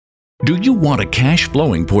Do you want a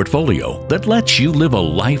cash-flowing portfolio that lets you live a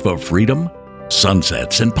life of freedom?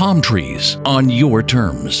 Sunsets and palm trees on your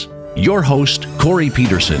terms. Your host, Corey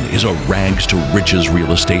Peterson, is a rags-to-riches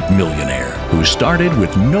real estate millionaire who started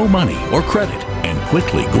with no money or credit and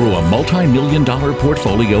quickly grew a multi-million-dollar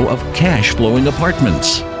portfolio of cash-flowing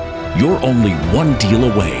apartments. You're only one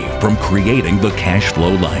deal away from creating the cash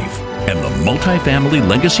flow life, and the Multifamily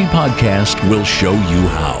Legacy Podcast will show you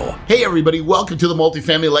how. Hey everybody, welcome to the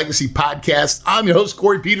Multifamily Legacy Podcast. I'm your host,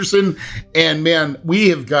 Corey Peterson, and man, we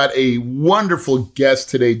have got a wonderful guest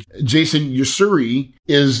today. Jason Usuri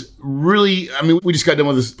is really, we just got done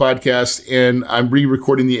with this podcast, and I'm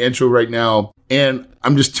re-recording the intro right now, and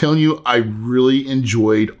I'm just telling you, I really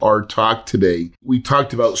enjoyed our talk today. We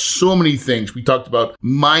talked about so many things. We talked about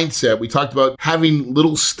mindset. We talked about having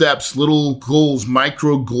little steps, little goals,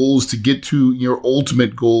 micro goals to get to your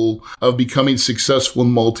ultimate goal of becoming successful in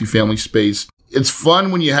multifamily space. It's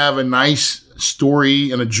fun when you have a nice story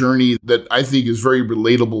and a journey that I think is very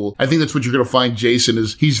relatable. I think that's what you're going to find Jason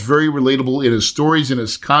is he's very relatable in his stories and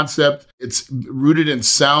his concept. It's rooted in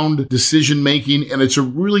sound decision making, and it's a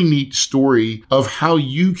really neat story of how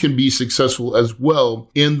you can be successful as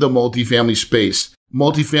well in the multifamily space.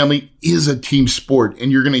 Multifamily is a team sport,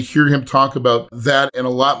 and you're going to hear him talk about that and a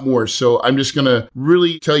lot more. So I'm just going to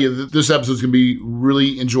really tell you that this episode is going to be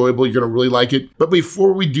really enjoyable. You're going to really like it. But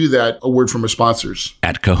before we do that, a word from our sponsors.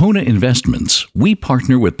 At Kahuna Investments, we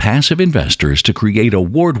partner with passive investors to create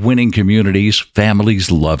award-winning communities families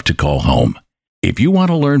love to call home. If you want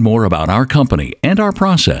to learn more about our company and our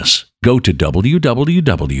process, go to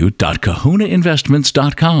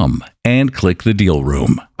www.kahunainvestments.com and click the deal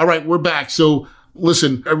room. All right, we're back. So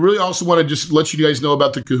listen, I really also want to just let you guys know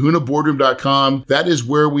about the kahunaboardroom.com. That is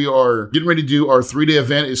where we are getting ready to do our 3-day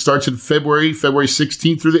event. It starts in February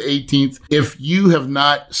 16th through the 18th. If you have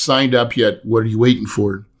not signed up yet, what are you waiting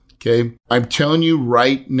for? Okay. I'm telling you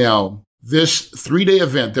right now, this 3-day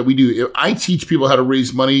event that we do, I teach people how to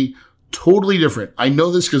raise money totally different. I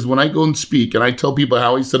know this because when I go and speak and I tell people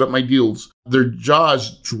how I set up my deals, their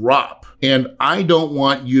jaws drop. And I don't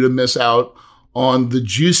want you to miss out on the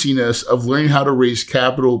juiciness of learning how to raise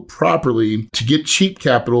capital properly to get cheap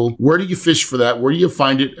capital. Where do you fish for that? Where do you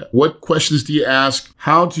find it? What questions do you ask?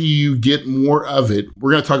 How do you get more of it?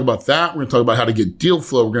 We're going to talk about that. We're going to talk about how to get deal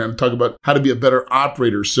flow. We're going to talk about how to be a better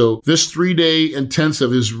operator. So this 3-day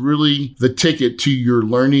intensive is really the ticket to your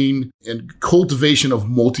learning and cultivation of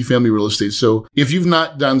multifamily real estate. So if you've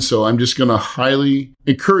not done so, I'm just going to highly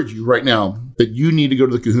encourage you right now that you need to go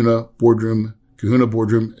to the Kahuna Boardroom,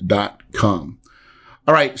 kahunaboardroom.com.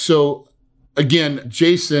 All right, so again,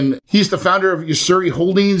 Jason, he's the founder of Usuri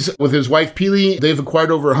Holdings with his wife, Pili. They've acquired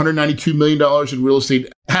over $192 million in real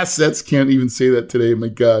estate assets. Can't even say that today, my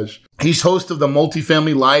gosh. He's host of the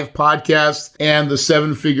Multifamily Live podcast and the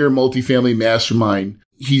 7-Figure Multifamily Mastermind.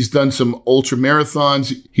 He's done some ultra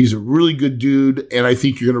marathons. He's a really good dude, and I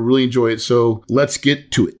think you're going to really enjoy it. So let's get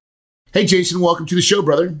to it. Hey, Jason, welcome to the show,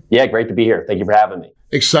 brother. Yeah, great to be here. Thank you for having me.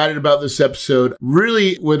 Excited about this episode.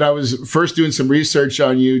 Really, when I was first doing some research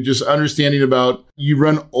on you, just understanding about you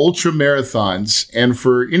run ultra marathons. And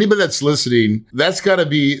for anybody that's listening, that's got to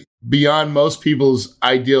be beyond most people's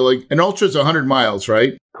ideal. Like an ultra is 100 miles,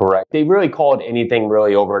 right? Correct. They really call it anything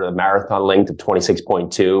really over the marathon length of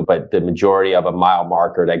 26.2, but the majority of a mile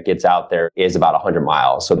marker that gets out there is about 100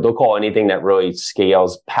 miles. So they'll call anything that really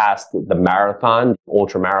scales past the marathon,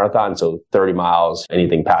 ultra marathon, so 30 miles,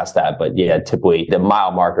 anything past that. But yeah, typically the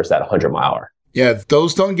mile marker is that 100-miler. Yeah,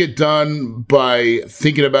 those don't get done by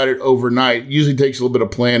thinking about it overnight. It usually takes a little bit of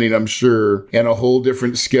planning, I'm sure, and a whole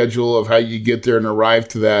different schedule of how you get there and arrive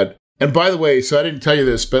to that. And by the way, so I didn't tell you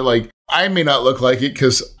this, but I may not look like it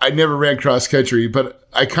because I never ran cross country, but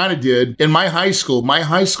I kind of did. In my high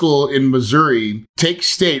school in Missouri takes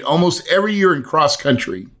state almost every year in cross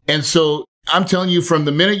country. And so I'm telling you, from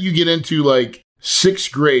the minute you get into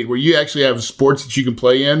 6th grade, where you actually have sports that you can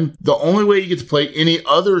play in, the only way you get to play any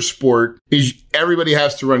other sport is everybody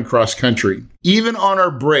has to run cross country. Even on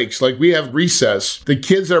our breaks, we have recess, the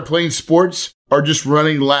kids that are playing sports are just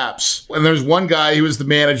running laps. And there's one guy who was the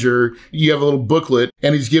manager. You have a little booklet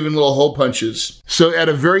and he's giving little hole punches. So at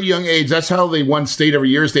a very young age, that's how they won state every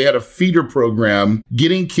year is they had a feeder program,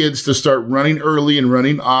 getting kids to start running early and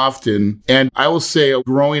running often. And I will say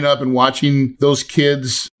growing up and watching those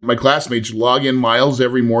kids, my classmates, log in miles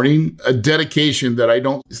every morning, a dedication that I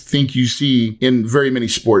don't think you see in very many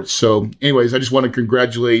sports. So anyways, I just want to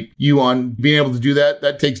congratulate you on being able to do that.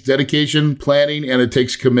 That takes dedication, planning, and it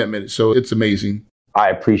takes commitment. So it's amazing. I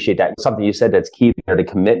appreciate that. Something you said that's key there, the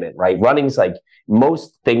commitment, right? Running's like,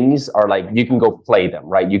 most things are like, you can go play them,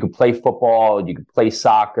 right? You could play football, you could play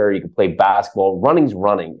soccer, you could play basketball. Running's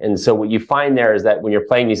running. And so what you find there is that when you're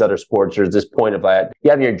playing these other sports, there's this point of that, you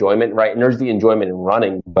have your enjoyment, right? And there's the enjoyment in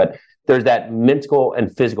running, but there's that mental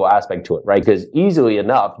and physical aspect to it, right? Because easily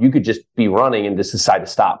enough, you could just be running and just decide to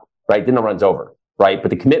stop, right? Then the run's over. Right.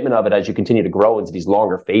 But the commitment of it as you continue to grow into these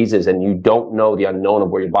longer phases and you don't know the unknown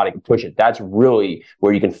of where your body can push it, that's really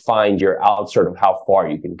where you can find your outside of how far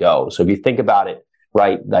you can go. So if you think about it,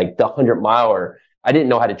 right, like the 100-miler, I didn't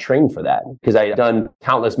know how to train for that because I had done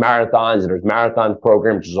countless marathons and there's marathon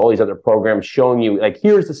programs, there's all these other programs showing you like,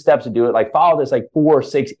 here's the steps to do it. Like follow this like 4,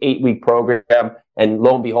 6, 8-week program. And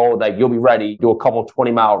lo and behold, like you'll be ready, do a couple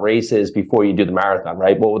 20-mile races before you do the marathon,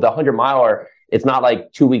 right? But with the 100-miler, it's not like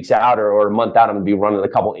 2 weeks out or a month out, I'm going to be running a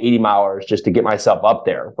couple 80-milers just to get myself up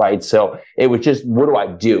there, right? So it was just, what do I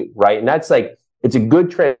do, right? And that's like, it's a good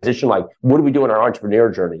transition. Like, what do we do in our entrepreneur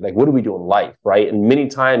journey? Like, what do we do in life, right? And many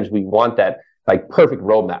times we want that like perfect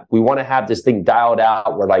roadmap. We want to have this thing dialed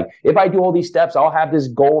out where like, if I do all these steps, I'll have this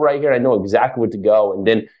goal right here. I know exactly where to go. And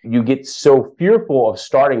then you get so fearful of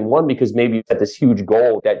starting, one, because maybe you set this huge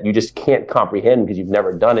goal that you just can't comprehend because you've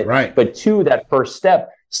never done it. Right. But two, that first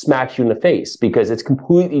step smacks you in the face because it's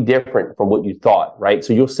completely different from what you thought, right?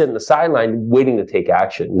 So you'll sit in the sideline waiting to take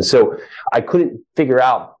action. And so I couldn't figure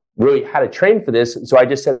out really how to train for this. So I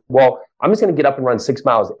just said, well, I'm just going to get up and run 6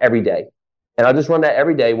 miles every day. And I'll just run that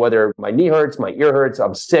every day, whether my knee hurts, my ear hurts,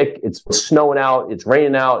 I'm sick, it's snowing out, it's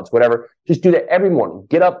raining out, it's whatever. Just do that every morning.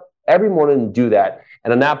 Get up every morning and do that.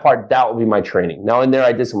 And on that part, that will be my training. Now, in there,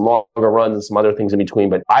 I did some longer runs and some other things in between,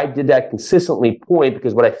 but I did that consistently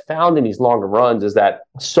because what I found in these longer runs is that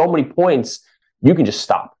so many points, you can just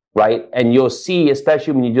stop, right? And you'll see,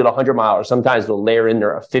 especially when you do the 100-miler, sometimes they'll layer in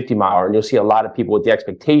there a 50-miler, and you'll see a lot of people with the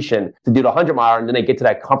expectation to do the 100-miler, and then they get to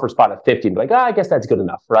that comfort spot of 50 and be like, I guess that's good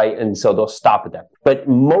enough, right? And so they'll stop at that. But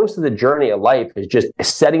most of the journey of life is just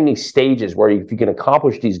setting these stages where if you can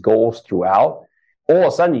accomplish these goals throughout, all of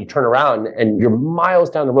a sudden you turn around and you're miles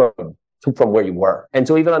down the road from where you were. And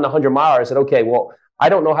so even on the 100-miler, I said, okay, well, I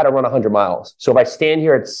don't know how to run 100 miles. So if I stand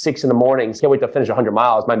here at 6 a.m, can't wait to finish 100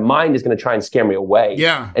 miles, my mind is going to try and scare me away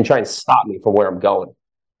and try and stop me from where I'm going.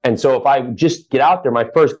 And so if I just get out there, my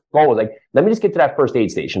first goal was like, let me just get to that first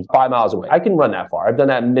aid station 5 miles away. I can run that far. I've done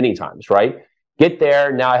that many times, right? Get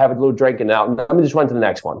there. Now I have a little drink and now let me just run to the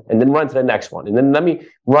next one and then run to the next one. And then let me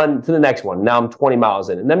run to the next one. Now I'm 20 miles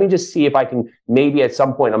in and let me just see if I can maybe at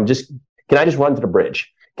some point can I just run to the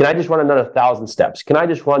bridge? Can I just run another 1,000 steps? Can I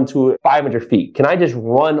just run to 500 feet? Can I just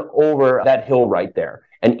run over that hill right there?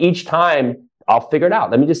 And each time I'll figure it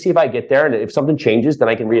out. Let me just see if I get there. And if something changes, then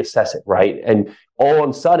I can reassess it, right? And all of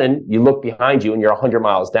a sudden, you look behind you and you're 100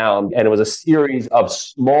 miles down. And it was a series of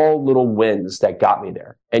small little wins that got me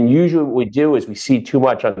there. And usually what we do is we see too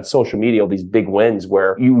much on social media, these big wins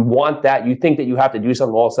where you want that. You think that you have to do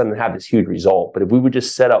something all of a sudden and have this huge result. But if we would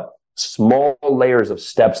just set up small layers of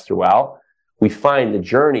steps throughout, we find the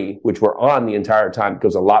journey, which we're on the entire time,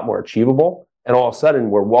 becomes a lot more achievable. And all of a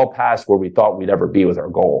sudden, we're well past where we thought we'd ever be with our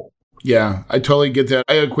goal. Yeah, I totally get that.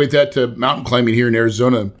 I equate that to mountain climbing here in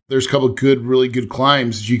Arizona. There's a couple of really good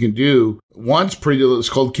climbs that you can do. One's it's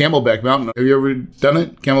called Camelback Mountain. Have you ever done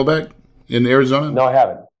it, Camelback, in Arizona? No, I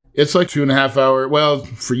haven't. It's like 2.5 hour. Well,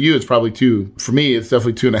 for you, it's probably 2. For me, it's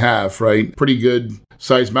definitely 2.5, right? Pretty good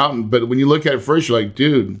sized mountain. But when you look at it first, you're like,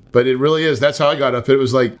 dude, but it really is. That's how I got up. It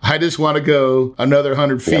was like, I just want to go another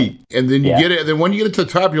 100 feet. Yep. And then you get it. And then when you get to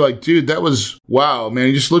the top, you're like, dude, that was, wow, man.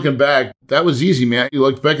 You're just looking back, that was easy, man. You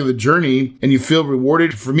look back at the journey and you feel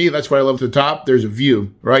rewarded. For me, that's why I love the top. There's a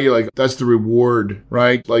view, right? You're like, that's the reward,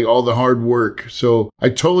 right? Like all the hard work. So I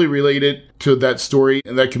totally relate it to that story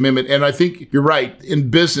and that commitment. And I think you're right. In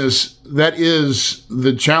business, that is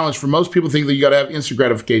the challenge for most people. Think that you got to have instant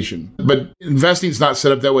gratification, but investing is not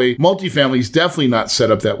set up that way. Multifamily is definitely not set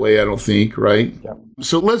up that way, I don't think, right? Yeah.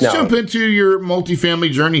 So let's jump into your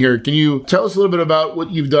multifamily journey here. Can you tell us a little bit about what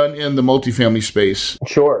you've done in the multifamily space?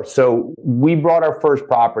 Sure. So we bought our first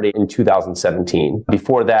property in 2017.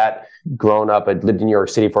 Before that, grown up, I'd lived in New York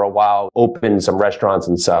City for a while, opened some restaurants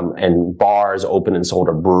and bars, opened and sold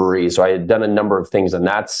a brewery. So I had done a number of things on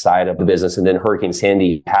that side of the business. And then Hurricane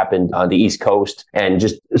Sandy happened on the East Coast and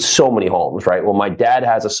just so many homes, right? Well, my dad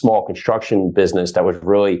has a small construction business that was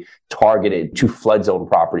really targeted to flood zone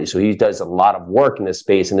properties. So he does a lot of work in this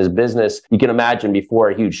space. In his business, you can imagine before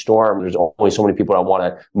a huge storm, there's only so many people that want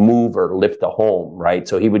to move or lift a home, right?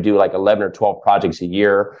 So he would do like 11 or 12 projects a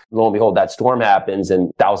year. Lo and behold, that storm happens and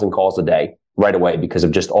 1,000 calls a day. right away because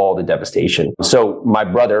of just all the devastation. So my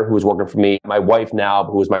brother, who was working for me, my wife now,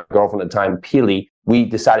 who was my girlfriend at the time, Peely, we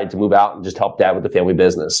decided to move out and just help dad with the family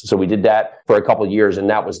business. So we did that for a couple of years, and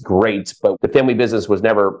that was great. But the family business was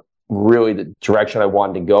never really the direction I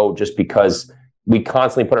wanted to go, just because we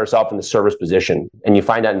constantly put ourselves in the service position. And you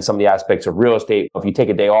find out in some of the aspects of real estate, if you take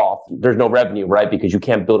a day off, there's no revenue, right? Because you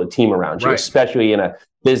can't build a team around you, right. Especially in a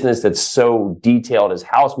business that's so detailed as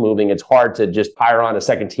house moving. It's hard to just hire on a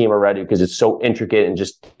second team already because it's so intricate and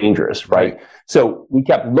just dangerous, right? So we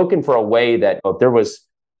kept looking for a way that if there was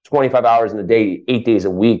 25 hours in the day, 8 days a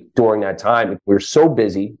week during that time, we were so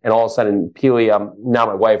busy. And all of a sudden, Peely, now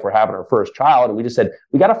my wife, we're having our first child. And we just said,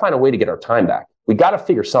 we got to find a way to get our time back. We got to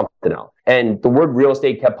figure something out. And the word real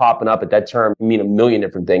estate kept popping up at that term, mean a million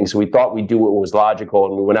different things. So we thought we'd do what was logical.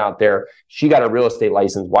 And we went out there. She got a real estate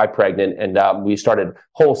license, wife pregnant. And we started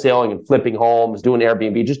wholesaling and flipping homes, doing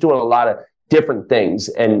Airbnb, just doing a lot of different things.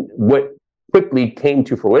 And what quickly came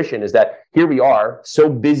to fruition is that here we are, so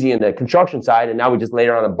busy in the construction side, and now we just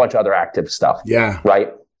layer on a bunch of other active stuff. Yeah. Right?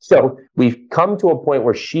 So we've come to a point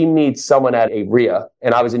where she meets someone at a RIA,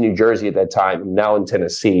 and I was in New Jersey at that time, now in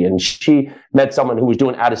Tennessee, and she met someone who was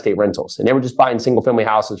doing out-of-state rentals, and they were just buying single-family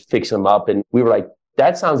houses, fixing them up, and we were like,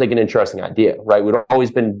 that sounds like an interesting idea, right? We'd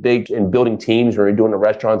always been big in building teams when we were doing the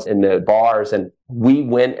restaurants and the bars, and we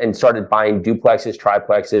went and started buying duplexes,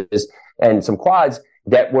 triplexes, and some quads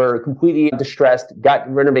that were completely distressed,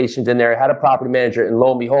 got renovations in there, had a property manager, and lo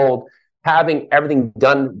and behold, having everything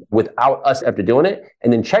done without us after doing it,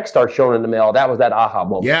 and then checks start showing in the mail, that was that aha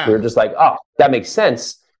moment. Yeah. We were just like, oh, that makes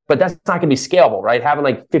sense, but that's not going to be scalable, right? Having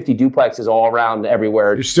like 50 duplexes all around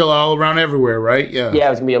everywhere. You're still all around everywhere, right? Yeah. Yeah, it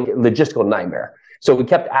was going to be a logistical nightmare. So we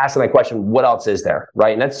kept asking that question, what else is there,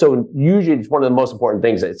 right? And that's so usually it's one of the most important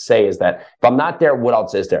things I say is that if I'm not there, what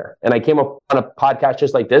else is there? And I came up on a podcast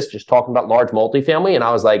just like this, just talking about large multifamily. And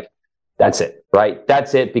I was like, that's it, right?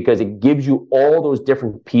 That's it, because it gives you all those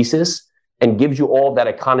different pieces and gives you all that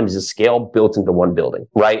economies of scale built into one building,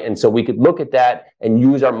 right? And so we could look at that and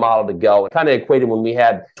use our model to go. It kind of equated when we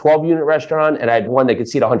had 12-unit restaurant and I had one that could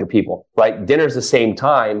seat 100 people, right? Dinner's the same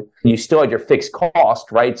time. You still had your fixed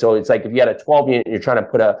cost, right? So it's like if you had a 12-unit and you're trying to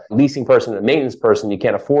put a leasing person and a maintenance person, you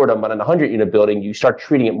can't afford them. But in a 100-unit building, you start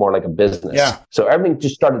treating it more like a business. Yeah. So everything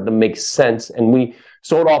just started to make sense. And we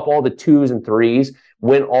sold off all the 2s and 3s,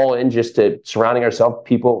 went all in just to surrounding ourselves with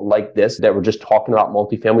people like this that were just talking about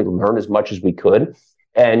multifamily, learn as much as we could,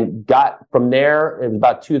 and got from there. It was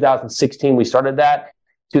about 2016 we started that.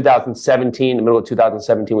 2017, the middle of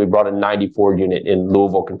 2017, we brought a 94 unit in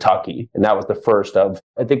Louisville, Kentucky. And that was the first of,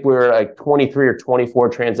 I think we were like 23 or 24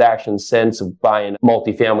 transactions since of buying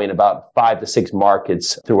multifamily in about 5 to 6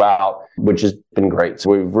 markets throughout, which has been great. So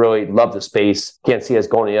we've really loved the space. Can't see us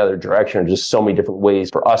going any other direction. There's just so many different ways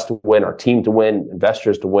for us to win, our team to win,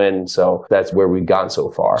 investors to win. So that's where we've gone so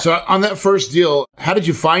far. So on that first deal, how did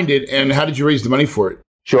you find it and how did you raise the money for it?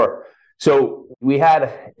 Sure. So we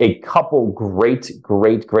had a couple great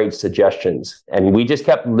suggestions, and we just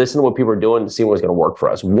kept listening to what people were doing to see what was going to work for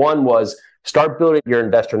us. One was start building your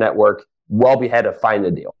investor network well ahead of find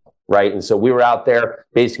the deal, right? And so we were out there.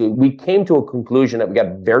 Basically, we came to a conclusion that we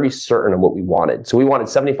got very certain of what we wanted. So we wanted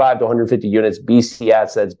 75 to 150 units, BC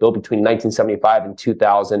assets built between 1975 and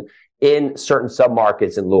 2000 in certain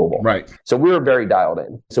submarkets in Louisville. Right. So we were very dialed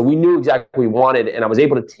in. So we knew exactly what we wanted, and I was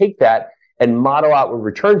able to take that and model out what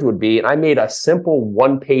returns would be. And I made a simple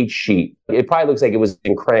 1-page sheet. It probably looks like it was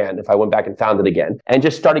in crayon if I went back and found it again, and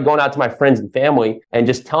just started going out to my friends and family and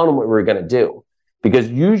just telling them what we were going to do. Because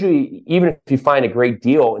usually, even if you find a great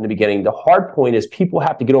deal in the beginning, the hard point is people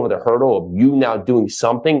have to get over the hurdle of you now doing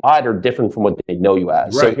something odd or different from what they know you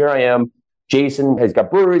as. Right. So here I am. Jason has got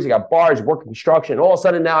breweries, he got bars, working construction. All of a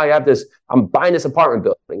sudden now I have this, I'm buying this apartment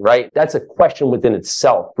building, right? That's a question within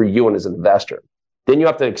itself for you and as an investor. Then you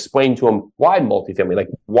have to explain to them why multifamily, like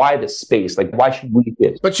why the space, like why should we do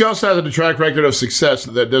it? But you also have a track record of success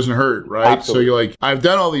that doesn't hurt, right? Absolutely. So you're like, I've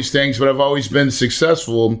done all these things, but I've always been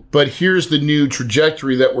successful. But here's the new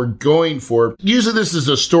trajectory that we're going for. Using this as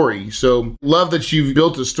a story. So love that you've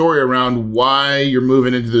built a story around why you're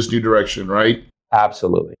moving into this new direction, right?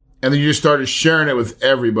 Absolutely. And then you just started sharing it with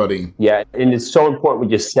everybody. Yeah, and it's so important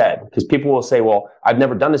what you said, because people will say, well, I've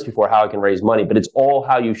never done this before, how I can raise money, but it's all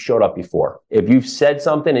how you showed up before. If you've said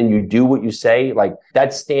something and you do what you say, like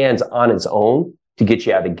that stands on its own to get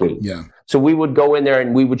you out of the gate. Yeah. So we would go in there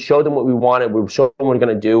and we would show them what we wanted. We would show them what we're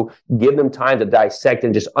going to do, give them time to dissect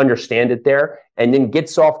and just understand it there, and then get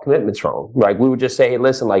soft commitments from them. Like we would just say, hey,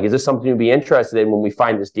 listen, like, is this something you'd be interested in when we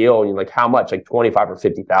find this deal? And you're like, how much? Like 25 or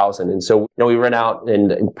 50,000. And so, we went out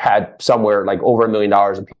and had somewhere like over $1 million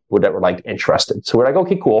of people that were like interested. So we're like,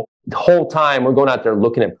 okay, cool. the whole time we're going out there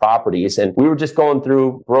looking at properties, and we were just going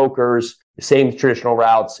through brokers, the same traditional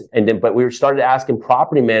routes. But we started asking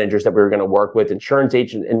property managers that we were going to work with, insurance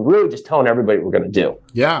agents, and really just telling everybody what we're going to do.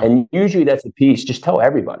 Yeah. And usually that's a piece, just tell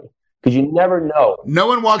everybody. Because you never know. No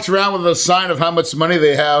one walks around with a sign of how much money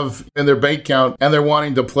they have in their bank account and they're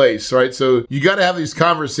wanting to place, right? So you got to have these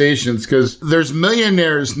conversations because there's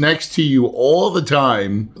millionaires next to you all the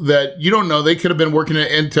time that you don't know. They could have been working at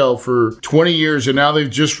Intel for 20 years and now they've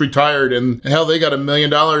just retired, and hell, they got $1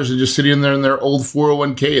 million and just sitting in there in their old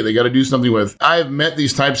 401k they got to do something with. I've met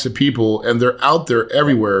these types of people and they're out there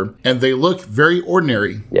everywhere and they look very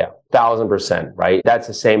ordinary. Yeah. 1,000%, right? That's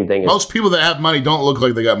the same thing. Most people that have money don't look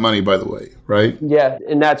like they got money, by the way, right? Yeah,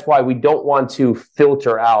 and that's why we don't want to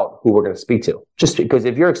filter out who we're going to speak to. Just because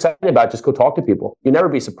if you're excited about it, just go talk to people. You'll never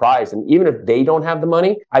be surprised. And even if they don't have the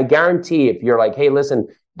money, I guarantee if you're like, hey, listen,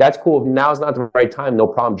 that's cool. If now's not the right time, no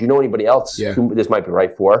problem. Do you know anybody else who this might be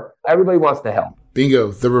right for? Everybody wants to help.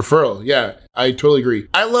 Bingo, the referral. Yeah, I totally agree.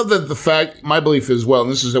 I love that the fact, my belief as well,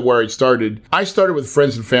 and this is where I started with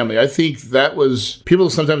friends and family. I think that was, people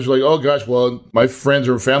sometimes are like, oh gosh, well, my friends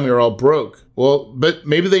or family are all broke. Well, but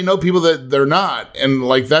maybe they know people that they're not. And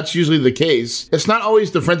like, that's usually the case. It's not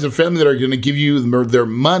always the friends and family that are going to give you their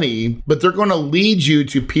money, but they're going to lead you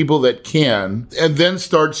to people that can. And then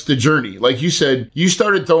starts the journey. Like you said, you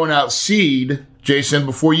started throwing out seed, Jason,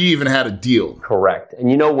 before you even had a deal. Correct. And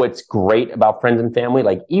you know what's great about friends and family?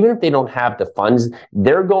 Like, even if they don't have the funds,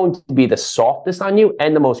 they're going to be the softest on you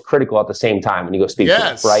and the most critical at the same time when you go speak to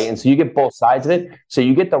them, right? And so you get both sides of it. So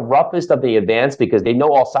you get the roughest of the advance because they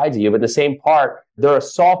know all sides of you, but in the same part, they're a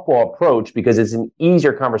softball approach because it's an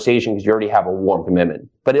easier conversation because you already have a warm commitment.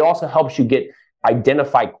 But it also helps you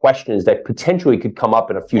identify questions that potentially could come up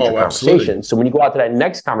in a future conversation. So when you go out to that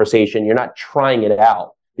next conversation, you're not trying it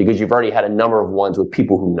out, because you've already had a number of ones with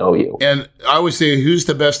people who know you. And I always say, who's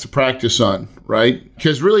the best to practice on, right?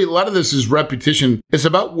 Because really, a lot of this is repetition. It's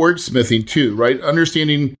about wordsmithing too, right?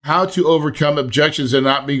 Understanding how to overcome objections and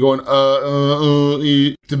not be going,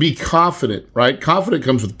 to be confident, right? Confident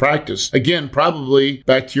comes with practice. Again, probably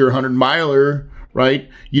back to your 100-miler, right?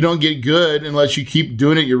 You don't get good unless you keep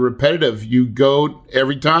doing it. You're repetitive. You go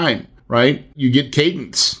every time, right? You get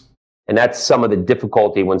cadence. And that's some of the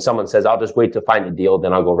difficulty when someone says, I'll just wait to find a deal,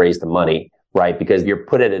 then I'll go raise the money, right? Because you're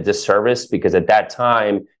put at a disservice because at that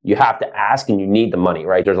time you have to ask and you need the money,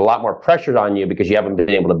 right? There's a lot more pressure on you because you haven't been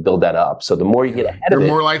able to build that up. So the more you get ahead of it,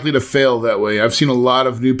 you're more likely to fail that way. I've seen a lot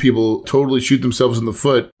of new people totally shoot themselves in the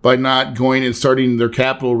foot by not going and starting their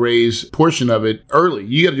capital raise portion of it early.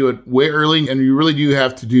 You got to do it way early, and you really do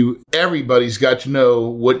have to do, everybody's got to know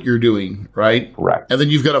what you're doing, right? Correct. And then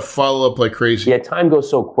you've got to follow up like crazy. Yeah, time goes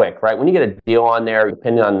so quick, right? When you get a deal on there,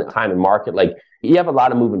 depending on the time and market, like, you have a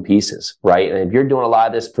lot of moving pieces, right? And if you're doing a lot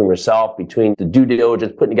of this from yourself, between the due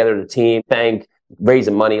diligence, putting together the team, bank,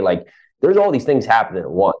 raising money, like, there's all these things happening at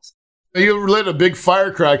once. You lit a big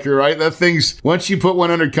firecracker, right? That thing's, once you put one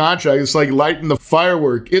under contract, it's like lighting the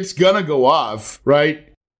firework. It's gonna go off,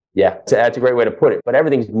 right? Yeah, that's a great way to put it. But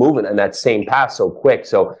everything's moving in that same path so quick.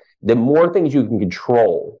 So the more things you can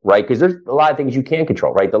control, right? Because there's a lot of things you can't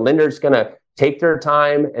control, right? The lender's gonna take their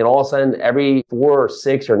time, and all of a sudden every 4 or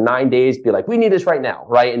 6 or 9 days be like, we need this right now,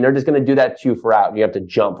 right? And they're just going to do that to you for out, and you have to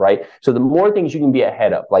jump, right? So the more things you can be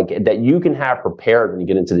ahead of, like that you can have prepared when you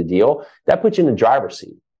get into the deal, that puts you in the driver's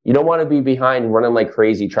seat. You don't want to be behind running like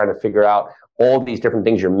crazy trying to figure out all these different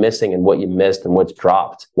things you're missing and what you missed and what's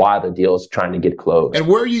dropped while the deal is trying to get closed. And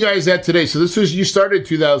where are you guys at today? So this was, you started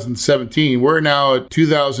 2017. We're now at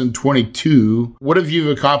 2022. What have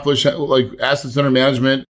you accomplished, like assets under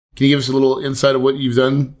management? Can you give us a little insight of what you've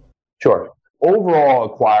done? Sure. Overall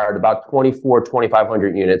acquired about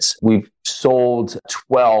 2,500 units. We've sold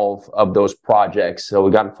 12 of those projects. So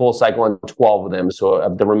we got full cycle on 12 of them. So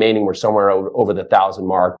of the remaining, we're somewhere over the 1,000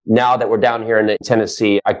 mark. Now that we're down here in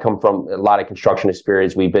Tennessee, I come from a lot of construction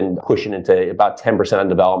experience. We've been pushing into about 10% on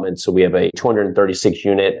development. So we have a 236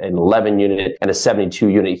 unit, an 11 unit, and a 72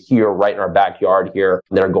 unit here right in our backyard here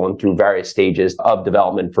that are going through various stages of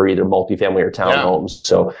development for either multifamily or townhomes. Yeah.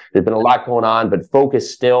 So there's been a lot going on, but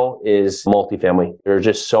focus still is multifamily. There's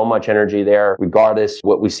just so much energy there, regardless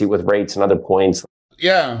what we see with rates and other points.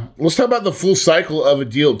 Yeah. Let's talk about the full cycle of a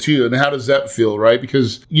deal too. And how does that feel, right?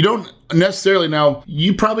 Because you don't necessarily, now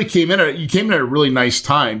you probably came in at a really nice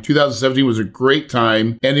time. 2017 was a great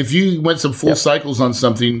time. And if you went some full cycles on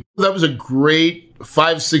something, that was a great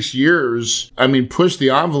 5-6 years. I mean, push the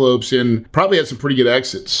envelopes and probably had some pretty good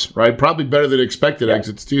exits, right? Probably better than expected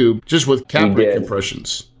exits too, just with cap rate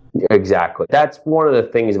compressions. Exactly. That's one of the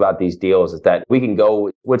things about these deals is that we can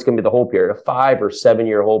go, what's going to be the whole period, a 5 or 7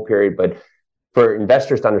 year hold period, but for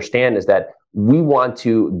investors to understand is that we want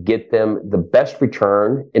to get them the best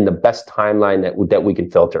return in the best timeline that we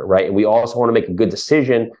can filter, right? And we also want to make a good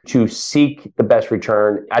decision to seek the best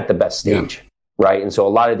return at the best stage, right? And so a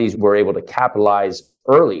lot of these we're able to capitalize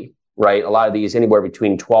early, right? A lot of these anywhere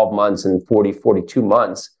between 12 months and 42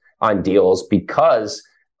 months on deals because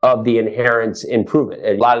of the inherent improvement.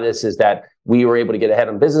 And a lot of this is that we were able to get ahead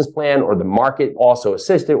on business plan, or the market also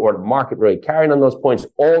assisted, or the market really carried on those points,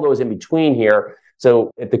 all those in between here. So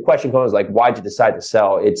if the question comes like, why'd you decide to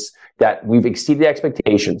sell? It's that we've exceeded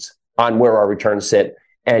expectations on where our returns sit,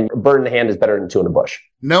 and a bird in the hand is better than two in the bush.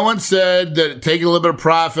 No one said that taking a little bit of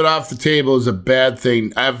profit off the table is a bad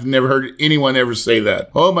thing. I've never heard anyone ever say that.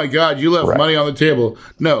 Oh my God, you left money on the table.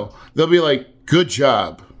 No, they'll be like, good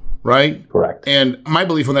job. Right? Correct. And my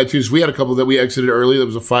belief on that too is we had a couple that we exited early. That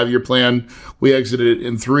was a 5-year plan. We exited it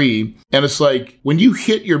in 3. And it's like when you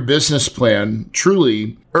hit your business plan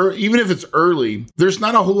truly, or even if it's early, there's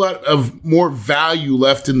not a whole lot of more value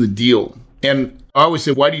left in the deal. And I always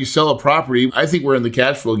say, why do you sell a property? I think we're in the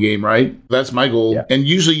cash flow game, right? That's my goal. Yeah. And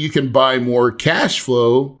usually you can buy more cash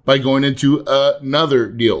flow by going into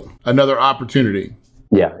another deal, another opportunity.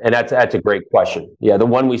 Yeah, and that's a great question. Yeah, the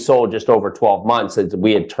one we sold just over 12 months,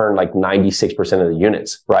 we had turned like 96% of the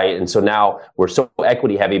units, right? And so now we're so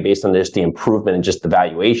equity heavy based on just the improvement and just the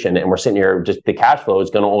valuation. And we're sitting here, just the cash flow is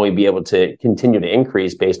going to only be able to continue to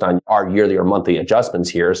increase based on our yearly or monthly adjustments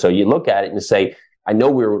here. So you look at it and say, I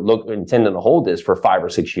know we were intending to hold this for 5 or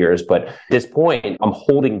 6 years, but at this point, I'm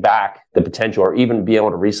holding back the potential or even be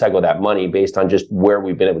able to recycle that money based on just where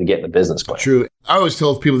we've been able to get in the business plan. True. I always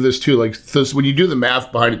tell people this too, like this, when you do the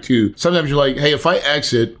math behind it too, sometimes you're like, hey, if I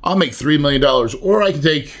exit, I'll make $3 million. Or I can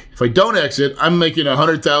take, if I don't exit, I'm making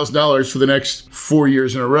 $100,000 for the next 4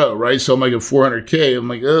 years in a row, right? So I'm making $400K. I'm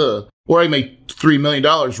like, ugh. Or I make $3 million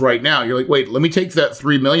right now. You're like, wait, let me take that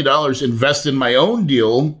 $3 million, invest in my own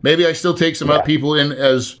deal. Maybe I still take some other people in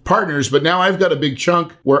as partners, but now I've got a big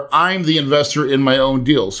chunk where I'm the investor in my own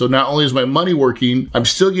deal. So not only is my money working, I'm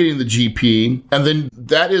still getting the GP. And then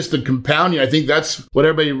that is the compounding. I think that's what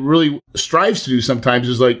everybody really strives to do sometimes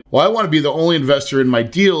is like, well, I want to be the only investor in my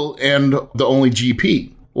deal and the only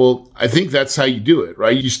GP. Well, I think that's how you do it,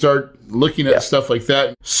 right? You start looking at stuff like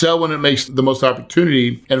that, sell when it makes the most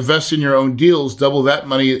opportunity, invest in your own deals, double that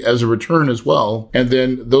money as a return as well. And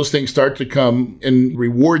then those things start to come and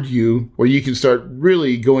reward you where you can start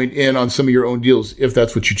really going in on some of your own deals if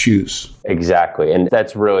that's what you choose. Exactly. And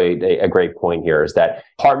that's really a great point here is that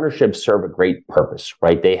partnerships serve a great purpose,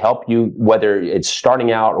 right? They help you, whether it's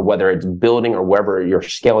starting out or whether it's building or wherever you're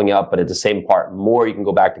scaling up, but at the same part, more you can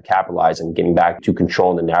go back to capitalize and getting back to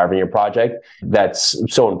controlling the narrative in your project. That's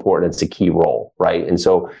so important. It's a key role, right? And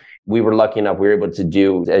so we were lucky enough, we were able to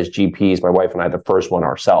do as GPs, my wife and I, the first one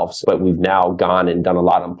ourselves, but we've now gone and done a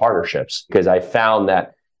lot on partnerships because I found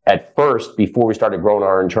that at first, before we started growing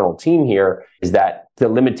our internal team here, is that the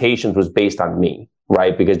limitations was based on me,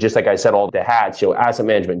 right? Because just like I said, all the hats, asset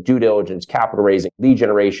management, due diligence, capital raising, lead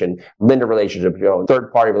generation, lender relationship,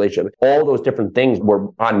 third-party relationship, all those different things were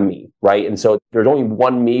on me, right? And so there's only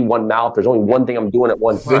one me, one mouth. There's only one thing I'm doing at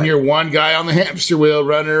one time. Then you're one guy on the hamster wheel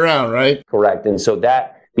running around, right? Correct. And so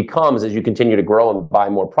that becomes, as you continue to grow and buy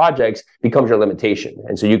more projects, becomes your limitation.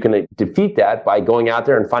 And so you can defeat that by going out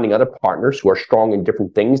there and finding other partners who are strong in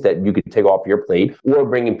different things that you could take off your plate or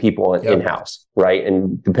bringing people in-house, right?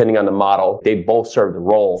 And depending on the model, they both serve the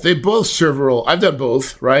role. They both serve a role. I've done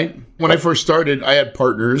both, right? When I first started, I had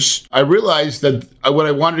partners. I realized that what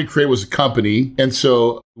I wanted to create was a company. And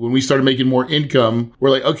so when we started making more income, we're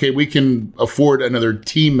like, okay, we can afford another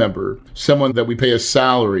team member, someone that we pay a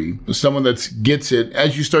salary, someone that gets it.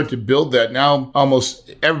 As you start to build that, now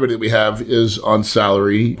almost everybody that we have is on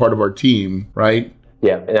salary, part of our team, right?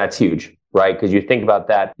 Yeah, and that's huge, right? Because you think about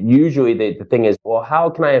that. Usually the thing is, well, how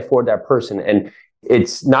can I afford that person? And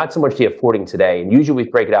it's not so much the affording today. And usually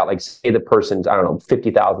we break it out like, say the person's, I don't know,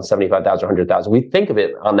 50,000, 75,000, 100,000. We think of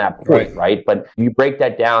it on that point, right? But you break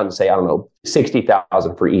that down and say, I don't know,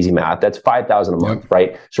 60,000 for easy math. That's 5,000 a month,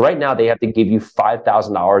 right? So right now they have to give you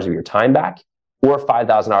 $5,000 of your time back or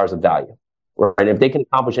 $5,000 of value, right? And if they can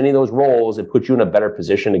accomplish any of those roles, it puts you in a better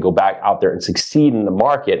position to go back out there and succeed in the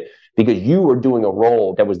market because you were doing a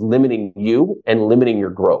role that was limiting you and limiting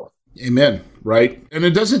your growth. Amen, right? And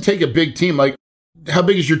it doesn't take a big team. Like, how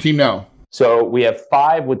big is your team now? So we have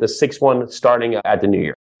 5 with the 6th one starting at the new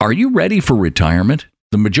year. Are you ready for retirement?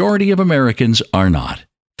 The majority of Americans are not.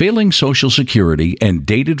 Failing Social Security and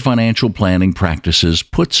dated financial planning practices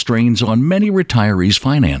put strains on many retirees'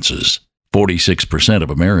 finances. 46%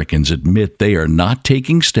 of Americans admit they are not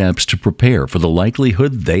taking steps to prepare for the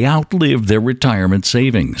likelihood they outlive their retirement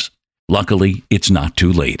savings. Luckily, it's not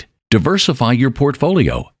too late. Diversify your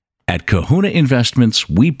portfolio. At Kahuna Investments,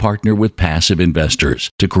 we partner with passive investors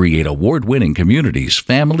to create award-winning communities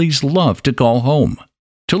families love to call home.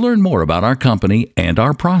 To learn more about our company and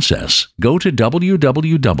our process, go to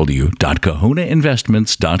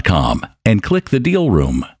www.kahunainvestments.com and click the deal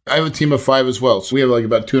room. I have a team of 5 as well. So we have like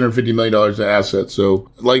about $250 million in assets. So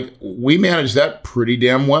like we manage that pretty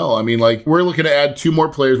damn well. I mean, like we're looking to add 2 more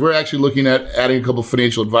players. We're actually looking at adding a couple of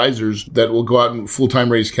financial advisors that will go out and full-time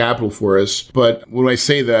raise capital for us. But when I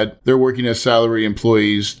say that, they're working as salary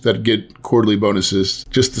employees that get quarterly bonuses.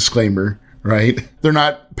 Just disclaimer. Right? They're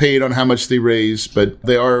not paid on how much they raise, but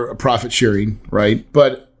they are profit sharing, right?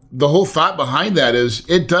 But the whole thought behind that is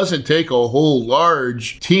it doesn't take a whole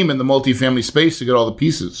large team in the multifamily space to get all the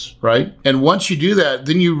pieces, right? And once you do that,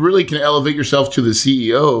 then you really can elevate yourself to the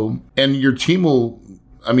CEO, and your team will,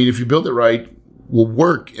 I mean, if you build it right, will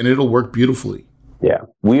work, and it'll work beautifully. Yeah,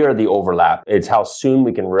 we are the overlap. It's how soon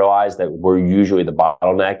we can realize that we're usually the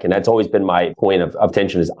bottleneck. And that's always been my point of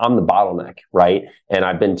tension is I'm the bottleneck, right? And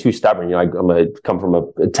I've been too stubborn. You know, I come from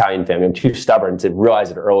an Italian family. I'm too stubborn to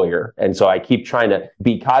realize it earlier. And so I keep trying to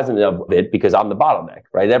be cognizant of it because I'm the bottleneck,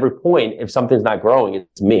 right? At every point, if something's not growing,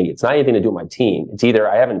 it's me. It's not anything to do with my team. It's either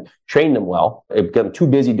I haven't trained them well, I'm too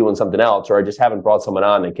busy doing something else, or I just haven't brought someone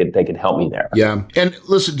on that could help me there. Yeah. And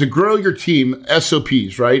listen, to grow your team,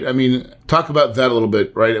 SOPs, right? I mean, talk about that a little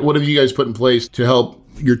bit, right? What have you guys put in place to help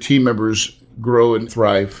your team members grow and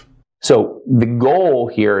thrive? So the goal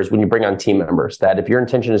here is when you bring on team members, that if your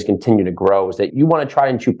intention is to continue to grow, is that you want to try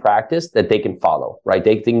and chew practice that they can follow, right?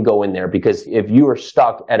 They can go in there, because if you are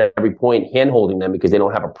stuck at every point hand-holding them because they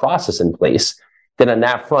don't have a process in place, then on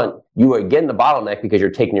that front, you are again the bottleneck because you're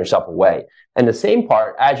taking yourself away. And the same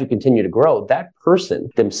part, as you continue to grow, that person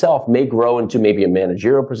themselves may grow into maybe a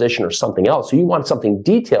managerial position or something else. So you want something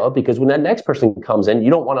detailed, because when that next person comes in,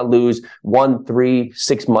 you don't want to lose 1, 3,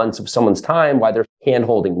 6 months of someone's time while they're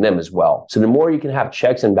hand-holding them as well. So the more you can have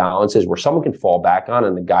checks and balances where someone can fall back on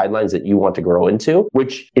and the guidelines that you want to grow into,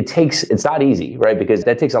 which it's not easy, right? Because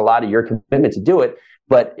that takes a lot of your commitment to do it.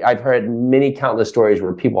 But I've heard many countless stories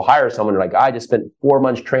where people hire someone like, I just spent 4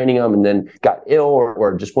 months training them and then got ill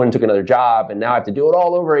or just went and took another job. And now I have to do it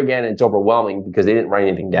all over again. And it's overwhelming because they didn't write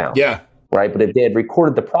anything down. Yeah. Right. But if they had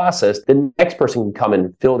recorded the process, the next person can come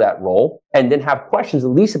and fill that role and then have questions at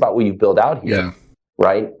least about what you've built out here. Yeah.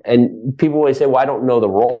 Right. And people always say, well, I don't know the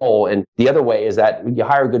role. And the other way is that you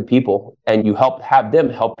hire good people and you have them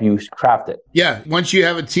help you craft it. Yeah. Once you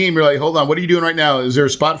have a team, you're like, hold on, what are you doing right now? Is there a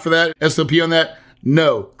spot for that? SOP on that?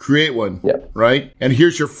 No, create one, right? And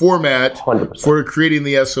here's your format 100%. For creating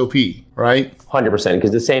the SOP, right? 100%.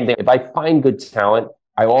 Because the same thing, if I find good talent,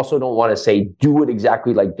 I also don't want to say, do it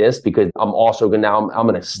exactly like this, because I'm also going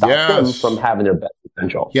to stop them from having their best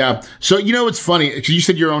potential. Yeah. So, you know, it's funny, because you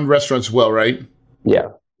said your own restaurants as well, right? Yeah.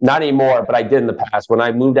 Not anymore, but I did in the past when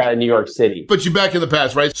I moved out of New York City. But you're back in the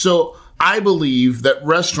past, right? So I believe that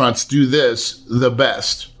restaurants do this the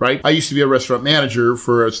best, right? I used to be a restaurant manager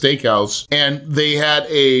for a steakhouse, and they had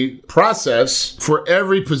a process for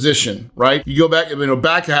every position, right? You go back,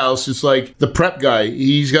 back of house, it's like the prep guy.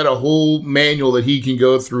 He's got a whole manual that he can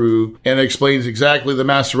go through and explains exactly the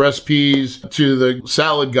master recipes. To the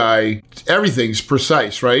salad guy, everything's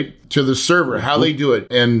precise, right? To the server, how they do it.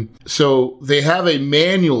 And so they have a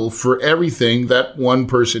manual for everything that one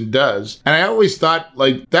person does. And I always thought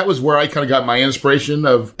like that was where I kind of got my inspiration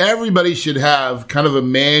of everybody should have kind of a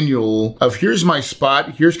manual of here's my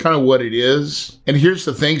spot, here's kind of what it is, and here's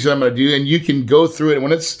the things that I'm going to do. And you can go through it. And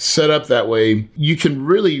when it's set up that way, you can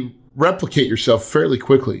really replicate yourself fairly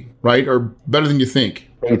quickly, right? Or better than you think.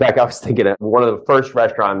 In fact, I was thinking of one of the first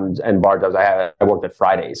restaurants and bar jobs I worked at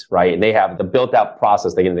Fridays, right? And they have the built out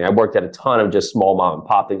process thing. I worked at a ton of just small mom and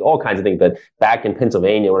pop things, all kinds of things. But back in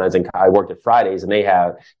Pennsylvania, when I worked at Fridays, and they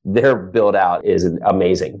have their build out is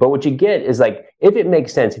amazing. But what you get is like, if it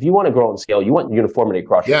makes sense, if you want to grow and scale, you want uniformity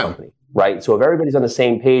across your company. Right. So if everybody's on the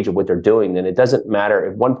same page of what they're doing, then it doesn't matter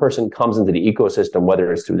if one person comes into the ecosystem,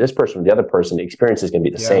 whether it's through this person or the other person, the experience is going to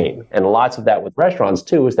be the same. And lots of that with restaurants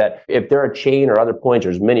too, is that if they're a chain or other points,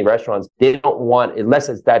 there's many restaurants, they don't want, unless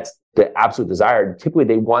that's the absolute desire, typically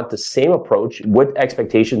they want the same approach, what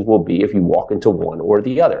expectations will be if you walk into one or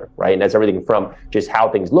the other, right? And that's everything from just how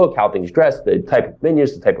things look, how things dress, the type of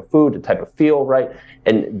menus, the type of food, the type of feel, right?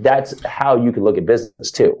 And that's how you can look at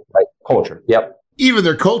business too, right? Culture. Yep. Even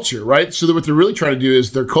their culture, right? So what they're really trying to do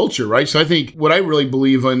is their culture, right? So I think what I really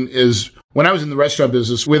believe in is When I was in the restaurant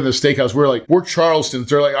business with the steakhouse, we're Charleston's.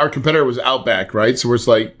 They're like, our competitor was Outback, right? So it's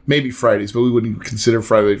like maybe Fridays, but we wouldn't consider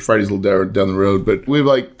Fridays a little down the road. But we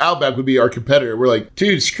like Outback would be our competitor. We're like,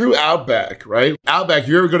 dude, screw Outback, right? Outback, if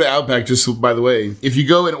you ever go to Outback, just by the way, if you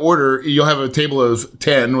go and order, you'll have a table of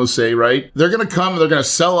 10, we'll say, right? They're going to come and they're going to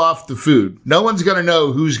sell off the food. No one's going to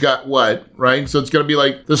know who's got what, right? So it's going to be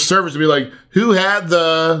like, the servers will be like, who had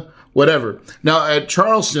the whatever. Now at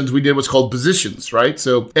Charleston's, we did what's called positions, right?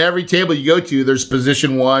 So every table you go to, there's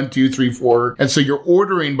position 1, 2, 3, 4. And so you're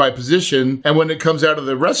ordering by position. And when it comes out of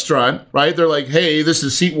the restaurant, right, they're like, hey, this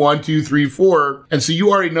is seat 1, 2, 3, 4. And so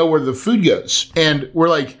you already know where the food goes. And we're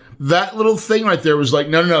like, that little thing right there was like,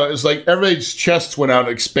 no. It was like everybody's chests went out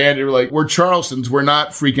and expanded. We're like, we're Charleston's. We're not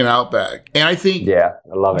freaking Outback. And I think I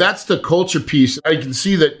love it. That's the culture piece. I can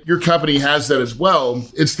see that your company has that as well.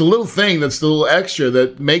 It's the little thing that's the little extra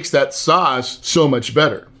that makes that sauce so much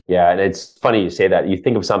better. Yeah, and it's funny you say that. You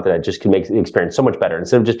think of something that just can make the experience so much better.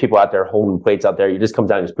 Instead of just people out there holding plates out there, you just come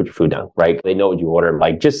down and just put your food down, right? They know what you order.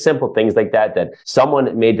 Like just simple things like that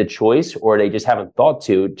someone made the choice or they just haven't thought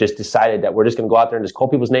to, just decided that we're just going to go out there and just call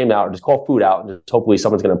people's name out or just call food out and just hopefully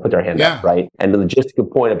someone's going to put their hand up, right? And the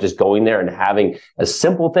logistical point of just going there and having a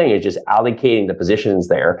simple thing is just allocating the positions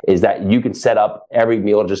there is that you can set up every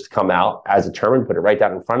meal just to come out as determined, put it right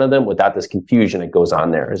down in front of them without this confusion that goes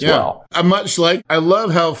on there as well. I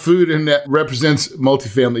love how food and that represents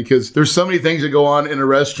multifamily because there's so many things that go on in a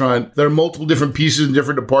restaurant. There are multiple different pieces in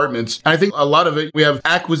different departments. And I think a lot of it, we have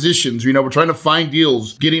acquisitions, we're trying to find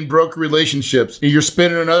deals, getting broker relationships. You're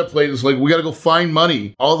spinning another plate. It's like, we got to go find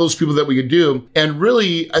money, all those people that we could do. And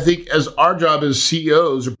really, I think as our job as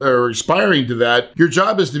CEOs are aspiring to that, your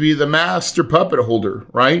job is to be the master puppet holder,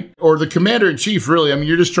 right? Or the commander in chief, really. I mean,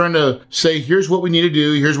 you're just trying to say, here's what we need to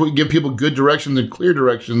do. Here's what give people good directions and clear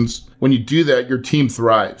directions. When you do that, your team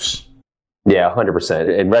thrives. Yeah,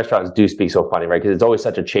 100%. And restaurants do speak so funny, right? Because it's always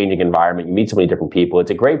such a changing environment. You meet so many different people. It's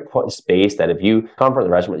a great space that if you come from the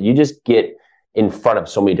restaurant, you just get in front of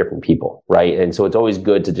so many different people, right? And so it's always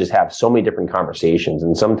good to just have so many different conversations.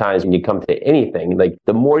 And sometimes when you come to anything, like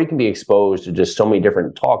the more you can be exposed to just so many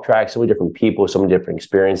different talk tracks, so many different people, so many different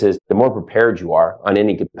experiences, the more prepared you are on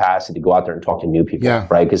any capacity to go out there and talk to new people,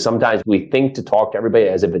 right? Because sometimes we think to talk to everybody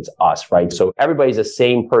as if it's us, right? So everybody's the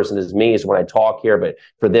same person as me is when I talk here, but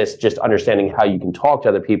for this, just understanding how you can talk to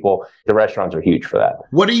other people, the restaurants are huge for that.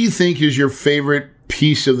 What do you think is your favorite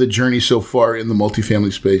piece of the journey so far in the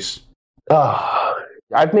multifamily space?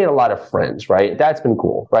 I've made a lot of friends, right? That's been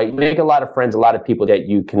cool, right? You make a lot of friends, a lot of people that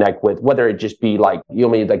you connect with, whether it just be like,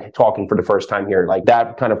 like talking for the first time here, like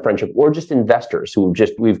that kind of friendship, or just investors who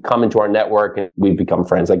we've come into our network and we've become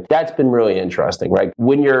friends. Like that's been really interesting, right?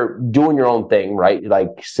 When you're doing your own thing, right? Like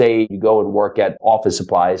say you go and work at office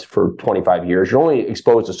supplies for 25 years, you're only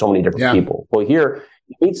exposed to so many different people. Well, here,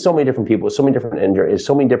 you meet so many different people, so many different injuries,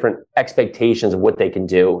 so many different expectations of what they can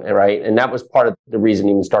do, right? And that was part of the reason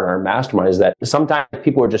we even started our mastermind is that sometimes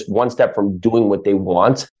people are just one step from doing what they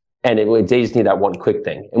want, and they just need that one quick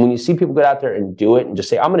thing. And when you see people get out there and do it and just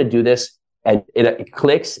say, I'm going to do this, and it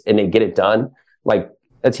clicks and they get it done, like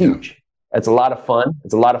that's huge. It's a lot of fun.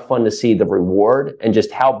 It's a lot of fun to see the reward and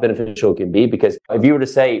just how beneficial it can be. Because if you were to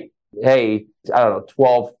say, hey, I don't know,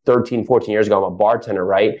 12, 13, 14 years ago, I'm a bartender,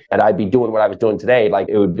 right? And I'd be doing what I was doing today. Like,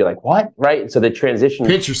 it would be like, what? Right? So the transition.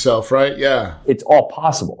 Pinch yourself, right? Yeah. It's all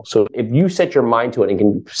possible. So if you set your mind to it and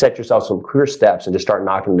can set yourself some career steps and just start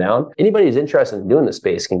knocking them down, anybody who's interested in doing this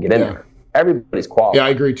space can get in there. Everybody's qualified. Yeah, I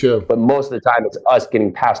agree too. But most of the time, it's us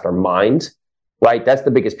getting past our minds, right? That's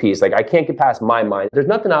the biggest piece. Like, I can't get past my mind. There's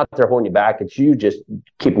nothing out there holding you back. It's you just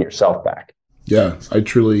keeping yourself back. Yeah, I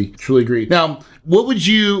truly agree. Now, what would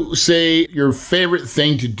you say your favorite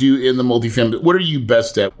thing to do in the multifamily? What are you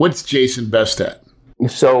best at? What's Jason best at?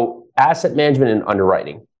 So asset management and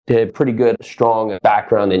underwriting. Did a pretty good, strong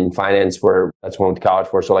background in finance where that's what I went to college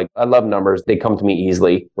for. So like, I love numbers. They come to me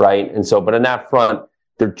easily, right? And so, but on that front,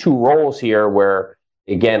 there are two roles here where,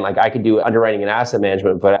 again, like I could do underwriting and asset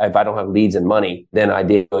management, but if I don't have leads and money, then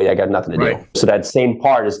ideally I got nothing to do. So that same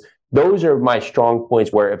part is, those are my strong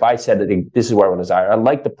points where if I said that this is where I want to desire, I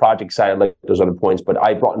like the project side, I like those other points, but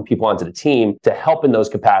I brought in people onto the team to help in those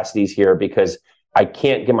capacities here because I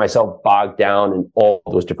can't get myself bogged down in all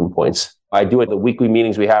those different points. I do it the weekly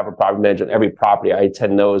meetings we have for property management, every property, I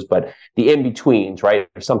attend those, but the in-betweens, right?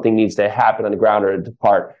 If something needs to happen on the ground or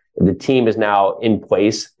depart, the team is now in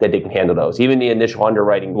place that they can handle those. Even the initial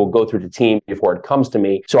underwriting will go through the team before it comes to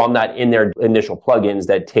me. So I'm not in their initial plugins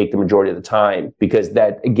that take the majority of the time because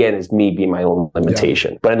that, again, is me being my own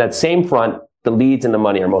limitation. But in that same front, the leads and the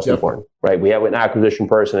money are most important, right? We have an acquisition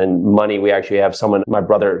person and money. We actually have someone, my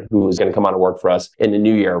brother, who is going to come on and work for us in the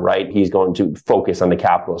new year, right? He's going to focus on the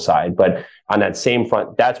capital side. But on that same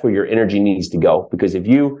front, that's where your energy needs to go. Because if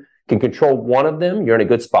you can control one of them, you're in a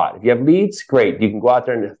good spot. If you have leads, great. You can go out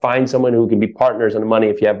there and find someone who can be partners on the money.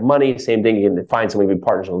 If you have money, same thing. You can find someone who can be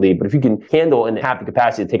partners on the lead. But if you can handle and have the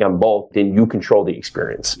capacity to take on both, then you control the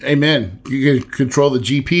experience. Amen. You can control the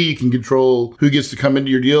GP. You can control who gets to come into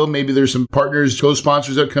your deal. Maybe there's some partners,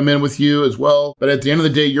 co-sponsors that come in with you as well. But at the end of the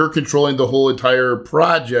day, you're controlling the whole entire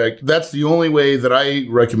project. That's the only way that I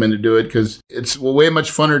recommend to do it, because it's way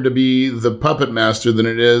much funner to be the puppet master than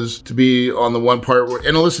it is to be on the one part where,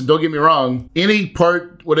 and listen, don't get me wrong, any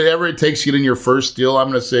part, whatever it takes to get in your first deal, I'm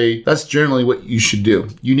going to say that's generally what you should do.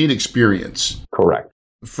 You need experience. Correct.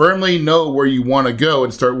 Firmly know where you want to go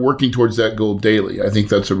and start working towards that goal daily. I think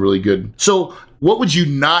that's a really good. So what would you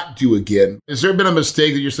not do again? Has there been a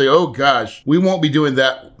mistake that you say, oh gosh, we won't be doing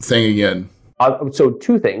that thing again? So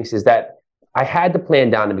two things is that I had the plan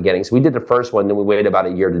down in the beginning. So we did the first one, then we waited about a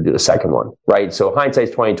year to do the second one, right? So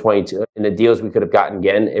hindsight's 2022, and the deals we could have gotten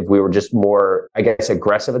again, if we were just more, I guess,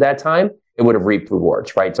 aggressive at that time, it would have reaped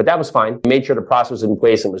rewards, right? But that was fine. We made sure the process was in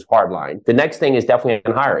place and was hardline. The next thing is definitely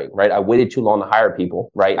on hiring, right? I waited too long to hire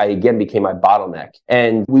people, right? I again became my bottleneck.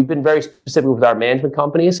 And we've been very specific with our management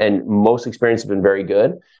companies, and most experience has been very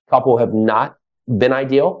good. A couple have not been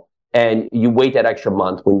ideal. And you wait that extra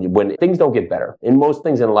month when things don't get better. In most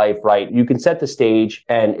things in life, right, you can set the stage,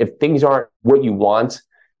 and if things aren't what you want,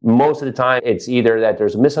 most of the time it's either that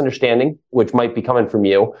there's a misunderstanding, which might be coming from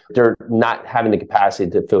you, they're not having the capacity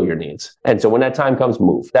to fill your needs. And so when that time comes,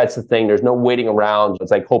 move. That's the thing. There's no waiting around. It's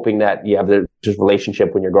like hoping that you have the just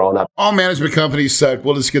relationship when you're growing up. All management companies suck.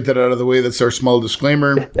 We'll just get that out of the way. That's our small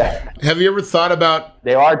disclaimer. Have you ever thought about...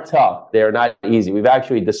 They are tough. They are not easy. We've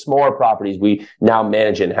actually, the smaller properties we now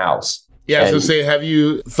manage in-house. Yeah, I was going to say, have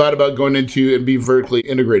you thought about going into and be vertically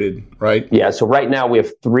integrated, right? Yeah, so right now we have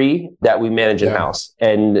 3 that we manage in-house.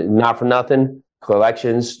 And not for nothing,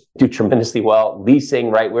 collections do tremendously well.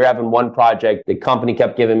 Leasing, right? We're having one project. The company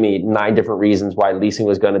kept giving me 9 different reasons why leasing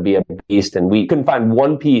was going to be a beast. And we couldn't find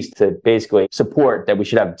one piece to basically support that we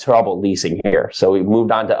should have trouble leasing here. So we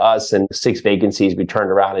moved on to us, and 6 vacancies we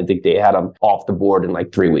turned around. I think they had them off the board in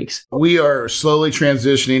like 3 weeks. We are slowly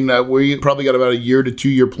transitioning. We probably got about a 1 to 2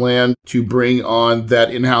 year plan to bring on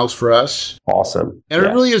that in-house for us. Awesome. And it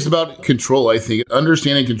really is about control, I think.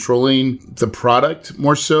 Understanding, controlling the product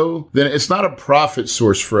more so than it's not a profit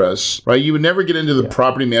source for us, right? You would never get into the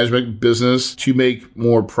property management business to make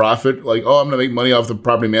more profit. Like, oh, I'm going to make money off the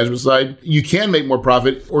property management side. You can make more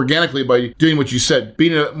profit organically by doing what you said,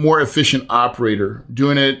 being a more efficient operator,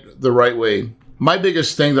 doing it the right way. My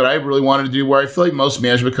biggest thing that I really wanted to do, where I feel like most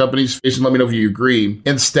management companies face, and let me know if you agree,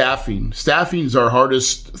 and staffing. Staffing is our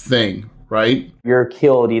hardest thing, right? You're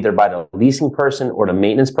killed either by the leasing person or the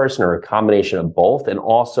maintenance person, or a combination of both. And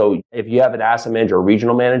also, if you have an asset manager or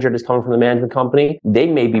regional manager that's coming from the management company, they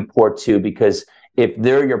may be poor too, because if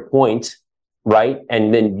they're your point, right,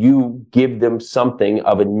 and then you give them something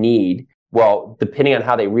of a need, well, depending on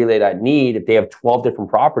how they relay that need, if they have 12 different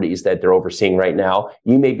properties that they're overseeing right now,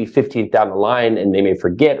 you may be 15th down the line and they may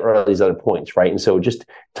forget all these other points, right? And so just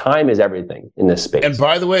time is everything in this space. And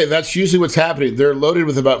by the way, that's usually what's happening. They're loaded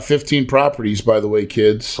with about 15 properties, by the way,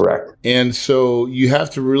 kids. Correct. And so you have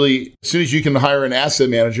to really, as soon as you can hire an asset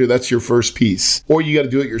manager, that's your first piece. Or you got to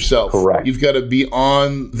do it yourself. Correct. You've got to be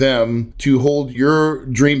on them to hold your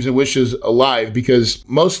dreams and wishes alive, because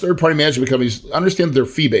most third-party management companies understand they're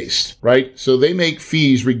fee-based, right? So they make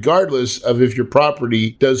fees regardless of if your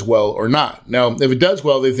property does well or not. Now, if it does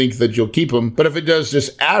well, they think that you'll keep them. But if it does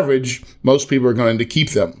just average, most people are going to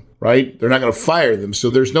keep them, right? They're not going to fire them.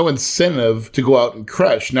 So there's no incentive to go out and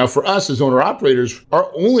crush. Now, for us as owner-operators,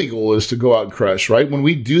 our only goal is to go out and crush, right? When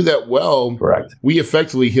we do that well, correct, we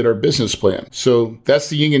effectively hit our business plan. So that's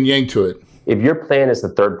the yin and yang to it. If your plan is the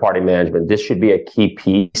third-party management, this should be a key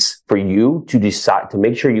piece for you to decide, to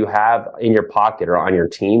make sure you have in your pocket or on your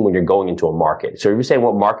team when you're going into a market. So if you're saying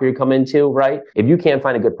what market you come into, right? If you can't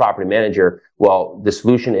find a good property manager, well, the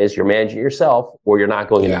solution is you're managing it yourself, or you're not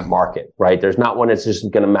going in that market, right? There's not one that's just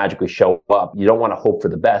going to magically show up. You don't want to hope for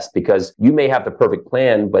the best, because you may have the perfect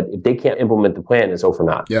plan, but if they can't implement the plan, it's over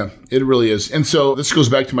not. Yeah, it really is. And so this goes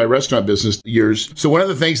back to my restaurant business years. So one of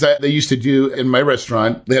the things that they used to do in my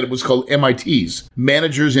restaurant, they had what's called MITs,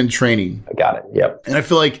 Managers in Training. I got it. Yep. And I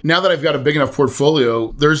feel like now that I've got a big enough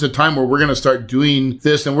portfolio, there's a time where we're going to start doing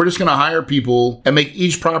this, and we're just going to hire people and make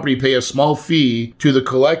each property pay a small fee to the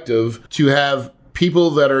collective to have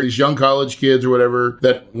people that are these young college kids or whatever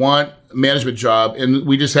that want a management job. And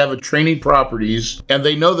we just have a training properties, and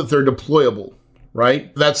they know that they're deployable,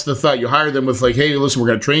 right? That's the thought. You hire them with like, hey, listen, we're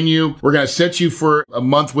going to train you. We're going to set you for a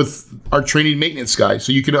month with our training maintenance guy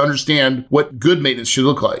so you can understand what good maintenance should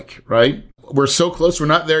look like, right? We're so close. We're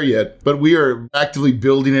not there yet, but we are actively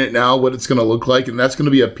building it now, what it's going to look like. And that's going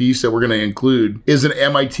to be a piece that we're going to include is an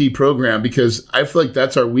MIT program, because I feel like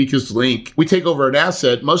that's our weakest link. We take over an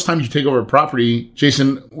asset. Most times you take over a property,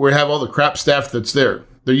 Jason, we have all the crap staff that's there.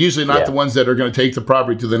 They're usually not the ones that are going to take the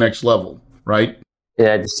property to the next level, right?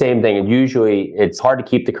 Yeah, the same thing. And usually it's hard to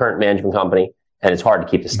keep the current management company and it's hard to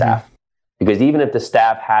keep the staff. Because even if the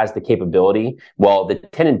staff has the capability, well, the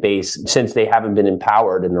tenant base, since they haven't been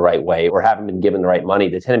empowered in the right way or haven't been given the right money,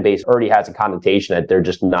 the tenant base already has a connotation that they're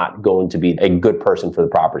just not going to be a good person for the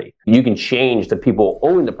property. You can change the people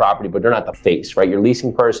owning the property, but they're not the face, right? Your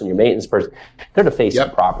leasing person, your maintenance person, they're the face of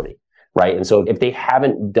the property, right? And so if they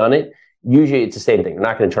haven't done it, usually it's the same thing. They're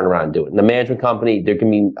not going to turn around and do it. In the management company, there can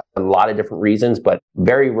be a lot of different reasons, but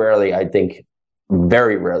very rarely, I think,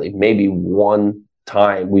 very rarely, maybe one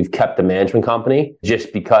time we've kept the management company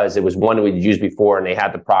just because it was one we'd used before and they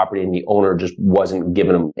had the property and the owner just wasn't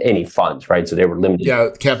giving them any funds, right? So they were limited. Yeah,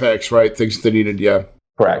 CapEx, right? Things they needed,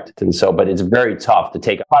 Correct. And so, but it's very tough to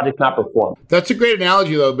take a project not perform. That's a great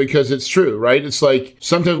analogy, though, because it's true, right? It's like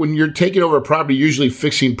sometimes when you're taking over a property, you're usually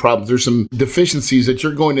fixing problems. There's some deficiencies that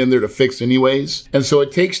you're going in there to fix anyways. And so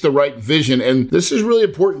it takes the right vision. And this is really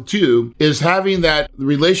important, too, is having that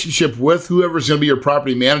relationship with whoever's going to be your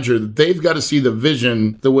property manager, that they've got to see the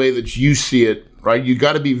vision the way that you see it, right? You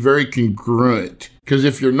got to be very congruent. Because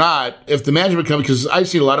if you're not, if the management company, because I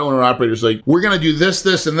see a lot of owner operators like, we're going to do this,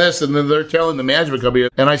 this, and this, and then they're telling the management company,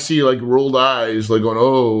 and I see like rolled eyes, like going,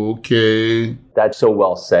 oh, okay. That's so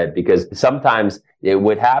well said, because sometimes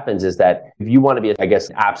what happens is that if you want to be, I guess,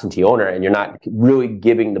 an absentee owner and you're not really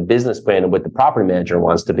giving the business plan of what the property manager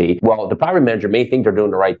wants to be, well, the property manager may think they're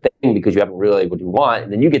doing the right thing because you haven't really what you want.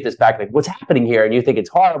 And then you get this back like, what's happening here? And you think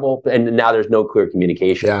it's horrible. And now there's no clear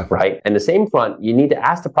communication, right? And the same front, you need to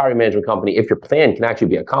ask the property management company if your plan can actually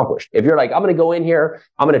be accomplished. If you're like, I'm going to go in here,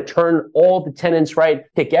 I'm going to turn all the tenants, right?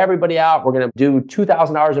 Kick everybody out. We're going to do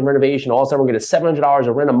 $2,000 of renovation. All of a sudden, we're going to $700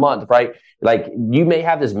 of rent a month, right? Like you may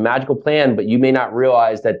have this magical plan, but you may not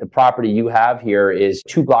realize that the property you have here is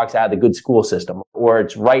 2 blocks out of the good school system, or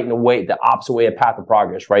it's right in the way, the opposite way of path of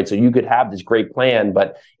progress, right? So you could have this great plan,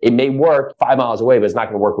 but it may work 5 miles away, but it's not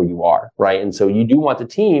going to work where you are, right? And so you do want the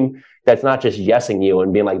team that's not just yesing you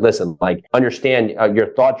and being like, listen, like understand your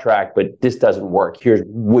thought track, but this doesn't work. Here's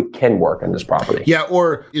what can work on this property. Yeah,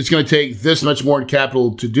 or it's going to take this much more in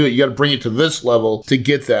capital to do it. You got to bring it to this level to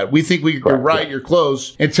get that. We think you're right, you're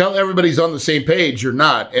close, and tell everybody's on the same page. You're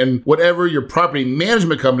not. And whatever your property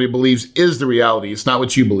management company believes is the reality. It's not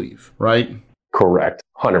what you believe, right? Correct.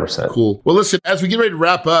 100%. Cool. Well, listen, as we get ready to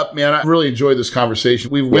wrap up, man, I really enjoyed this conversation.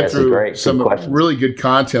 We went through some really good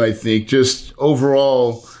content, I think, just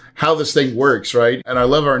overall how this thing works, right? And I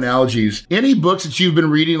love our analogies. Any books that you've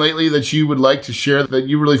been reading lately that you would like to share that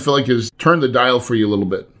you really feel like has turned the dial for you a little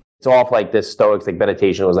bit? It's off like this Stoics, like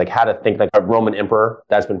meditation. It was like how to think like a Roman emperor.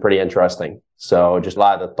 That's been pretty interesting. So just a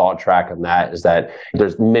lot of the thought track on that is that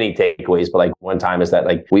there's many takeaways, but like one time is that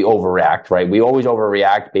like we overreact, right? We always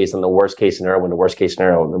overreact based on the worst case scenario when the worst case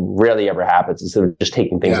scenario rarely ever happens instead of just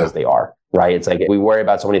taking things as they are, right? It's like we worry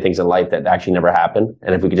about so many things in life that actually never happen.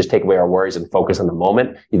 And if we could just take away our worries and focus on the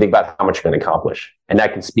moment, you think about how much you're going to accomplish. And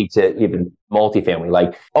that can speak to even multifamily.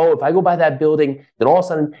 Like, oh, if I go buy that building, then all of a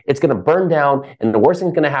sudden it's going to burn down and the worst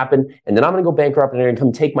thing's going to happen. And then I'm going to go bankrupt and they're going to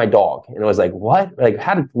come take my dog. And it was like, what? Like,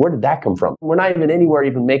 where did that come from? We're not even anywhere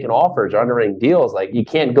even making offers or underwriting deals. Like you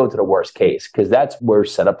can't go to the worst case because that's what we're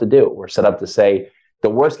set up to do. We're set up to say the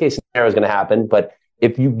worst case scenario is going to happen. But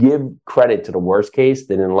if you give credit to the worst case,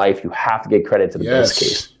 then in life, you have to get credit to the best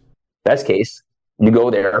case. Best case, you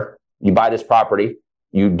go there, you buy this property,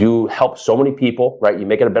 you do help so many people, right? You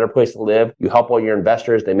make it a better place to live. You help all your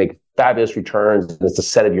investors. They make fabulous returns. And it's the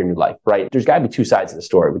set of your new life, right? There's got to be two sides of the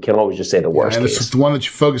story. We can't always just say the worst case. And it's the one that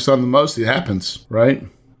you focus on the most. It happens, right?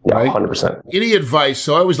 Yeah, right? 100%. Any advice?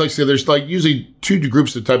 So I always like to say there's like usually two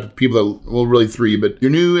groups of type of people that, well, really three, but your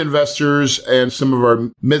new investors and some of our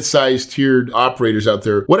mid-sized tiered operators out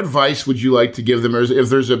there. What advice would you like to give them? Or if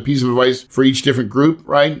there's a piece of advice for each different group,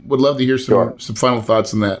 right? Would love to hear some final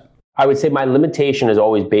thoughts on that. I would say my limitation is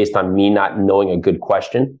always based on me not knowing a good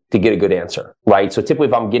question to get a good answer, right? So typically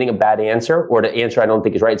if I'm getting a bad answer or the answer I don't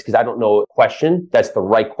think is right, it's because I don't know a question that's the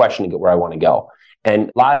right question to get where I want to go.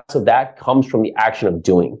 And lots of that comes from the action of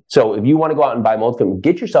doing. So if you want to go out and buy multifamily,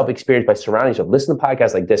 get yourself experience by surrounding yourself, listen to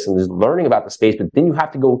podcasts like this and just learning about the space, but then you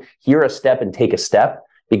have to go hear a step and take a step.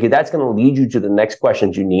 because that's going to lead you to the next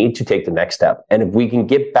questions you need to take the next step. And if we can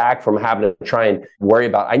get back from having to try and worry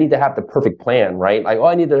about, I need to have the perfect plan, right? Like, oh,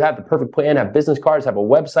 I need to have the perfect plan, have business cards, have a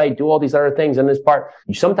website, do all these other things in this part.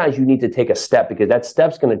 Sometimes you need to take a step, because that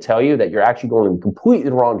step's going to tell you that you're actually going in completely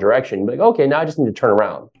the wrong direction. You're like, okay, now I just need to turn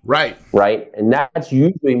around. Right. And that's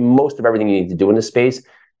usually most of everything you need to do in this space.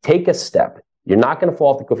 Take a step. You're not going to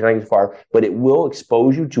fall off the cliff if you're not going too far, but it will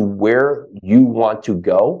expose you to where you want to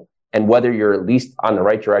go and whether you're at least on the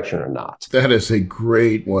right direction or not. That is a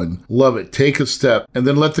great one. Love it. Take a step and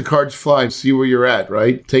then let the cards fly and see where you're at,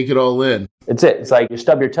 right? Take it all in. It's it. It's like you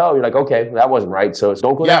stub your toe. You're like, okay, that wasn't right. So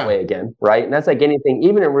don't go that way again, right? And that's like anything,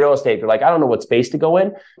 even in real estate, you're like, I don't know what space to go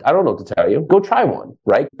in. I don't know what to tell you. Go try one,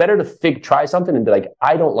 right? Better to try something and be like,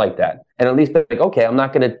 I don't like that. And at least be like, okay, I'm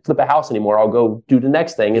not going to flip a house anymore. I'll go do the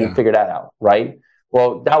next thing and figure that out, right?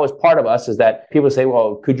 Well, that was part of us, is that people say,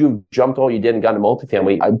 well, could you have jumped all you did and gone to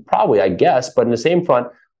multifamily? I guess. But in the same front,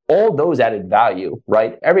 all those added value,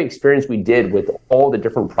 right? Every experience we did with all the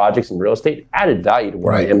different projects in real estate added value to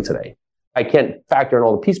where I am today. I can't factor in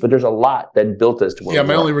all the pieces, but there's a lot that built us to where we are.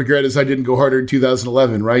 My only regret is I didn't go harder in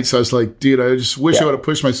 2011, right? So I was like, dude, I just wish I would have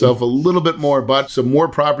pushed myself a little bit more, bought some more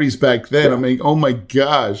properties back then. I mean, oh my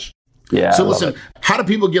gosh. Yeah. So listen, how do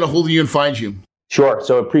people get a hold of you and find you? Sure.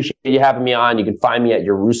 So appreciate you having me on. You can find me at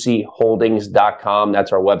yarusiholdings.com.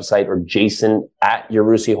 That's our website, or Jason at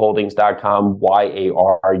yarusiholdings.com,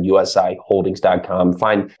 YARUSI holdings.com.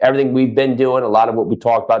 Find everything we've been doing. A lot of what we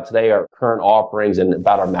talked about today, our current offerings, and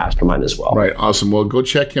about our mastermind as well. Right. Awesome. Well, go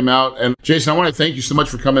check him out. And Jason, I want to thank you so much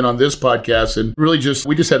for coming on this podcast. And really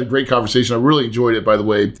we just had a great conversation. I really enjoyed it, by the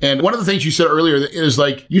way. And one of the things you said earlier is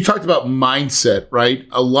like, you talked about mindset, right?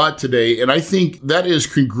 A lot today. And I think that is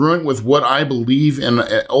congruent with what I believe. And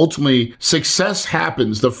ultimately, success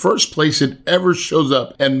happens. The first place it ever shows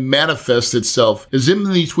up and manifests itself is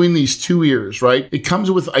in between these two ears, right? It comes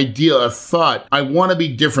with idea, a thought. I want to be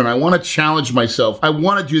different. I want to challenge myself. I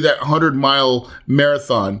want to do that 100-mile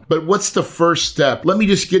marathon. But what's the first step? Let me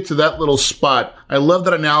just get to that little spot. I love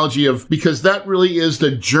that analogy because that really is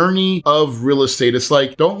the journey of real estate. It's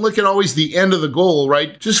like, don't look at always the end of the goal,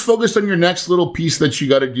 right? Just focus on your next little piece that you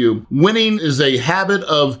got to do. Winning is a habit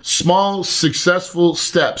of small, successful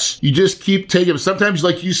steps. You just keep taking them. Sometimes,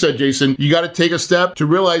 like you said, Jason, you got to take a step to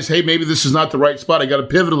realize, hey, maybe this is not the right spot. I got to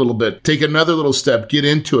pivot a little bit, take another little step, get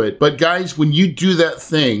into it. But guys, when you do that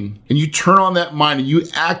thing and you turn on that mind and you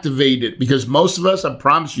activate it, because most of us, I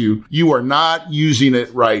promise you, you are not using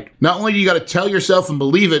it right. Not only do you got to tell yourself and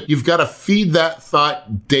believe it, you've got to feed that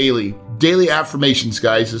thought daily. Daily affirmations,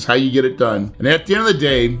 guys, is how you get it done. And at the end of the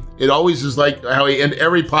day, it always is like how we end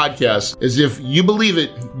every podcast, is if you believe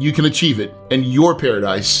it, you can achieve it, and your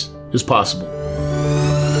paradise is possible.